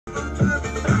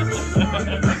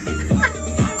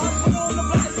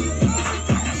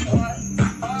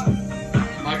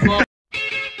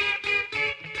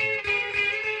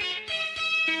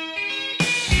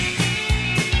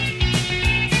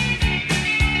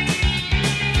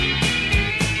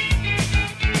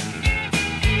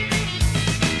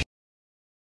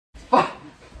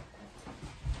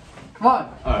Come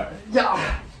on. Alright.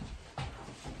 Yeah.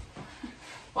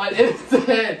 What is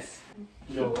this?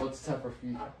 Yo, what's time for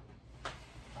feet?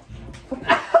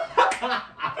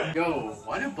 Yo,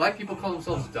 why do black people call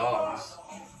themselves dogs?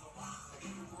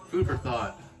 Food for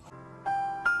thought.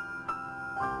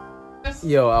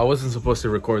 Yo, I wasn't supposed to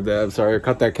record that. I'm sorry.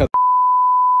 Cut that.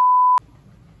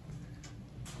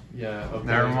 Yeah, okay.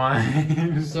 Never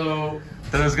mind. So,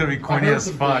 that was gonna be corny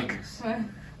as fuck.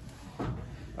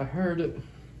 I heard you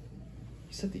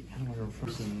said the N-word from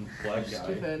some black guy.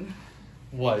 Stupid.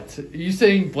 What? Are you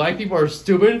saying black people are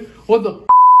stupid? What the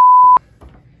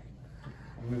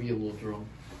Maybe a little drunk.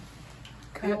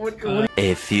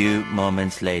 A few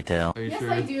moments later. Are you Yes,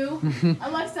 sure? I do.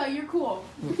 Alexa, you're cool.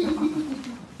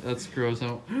 That's gross.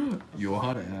 Out. You a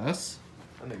hot ass?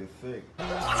 That nigga thick.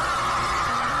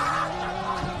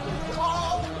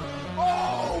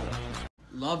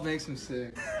 Love makes him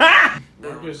sick.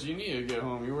 Marcus, you need to get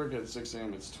home. You work at 6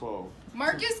 a.m. It's 12.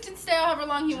 Marcus can stay however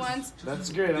long he wants. That's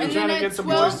good. I'm And trying to then get at the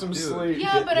 12 boys some sleep.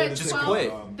 Yeah, but at Just 12,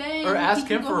 quit. then Or he ask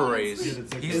can him go for home a and raise.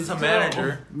 sleep. He's the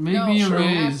manager. Maybe No, a sure,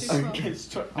 raise. after Okay,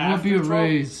 it's I want to be a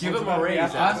raise. Give him a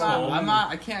raise. I'm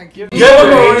not, I can't give Give him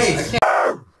a raise.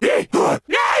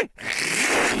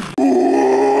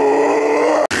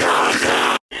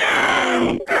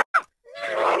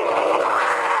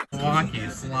 Wonky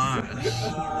slime.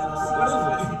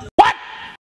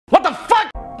 What the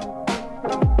fuck?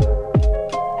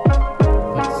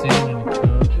 Put sand in the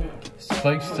cup.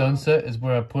 Spiked sunset is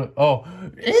where I put. Oh,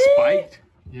 Spiked?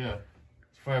 yeah.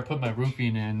 It's where I put my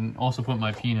roofing and also put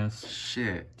my penis.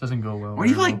 Shit. Doesn't go well. What do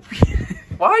you very like? well.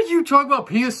 Why did you talk about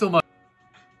penis so much?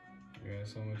 Yeah,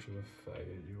 so much of a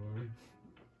faggot you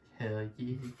are. Hell yeah.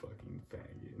 You fucking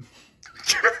faggot.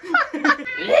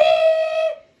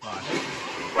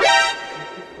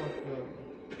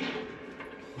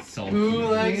 Who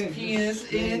likes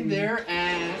penis in their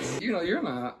ass? You know, you're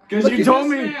not. Because you told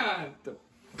me.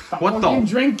 What the?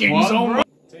 Drinking so much.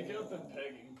 Take out the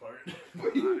pegging part.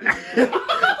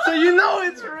 So you know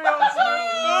it's real.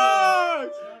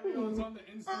 It's on the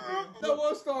Instagram. That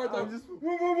won't start. I'm just.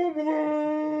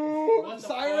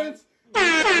 Sirens.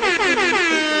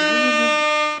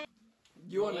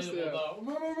 You understand?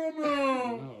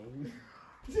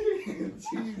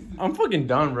 I'm fucking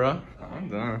done, bro. I'm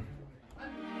done.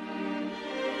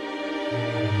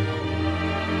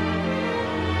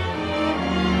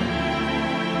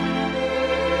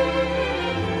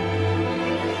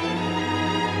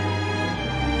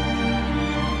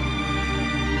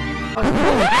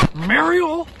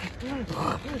 Mariel?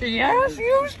 Yes,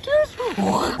 Eustace?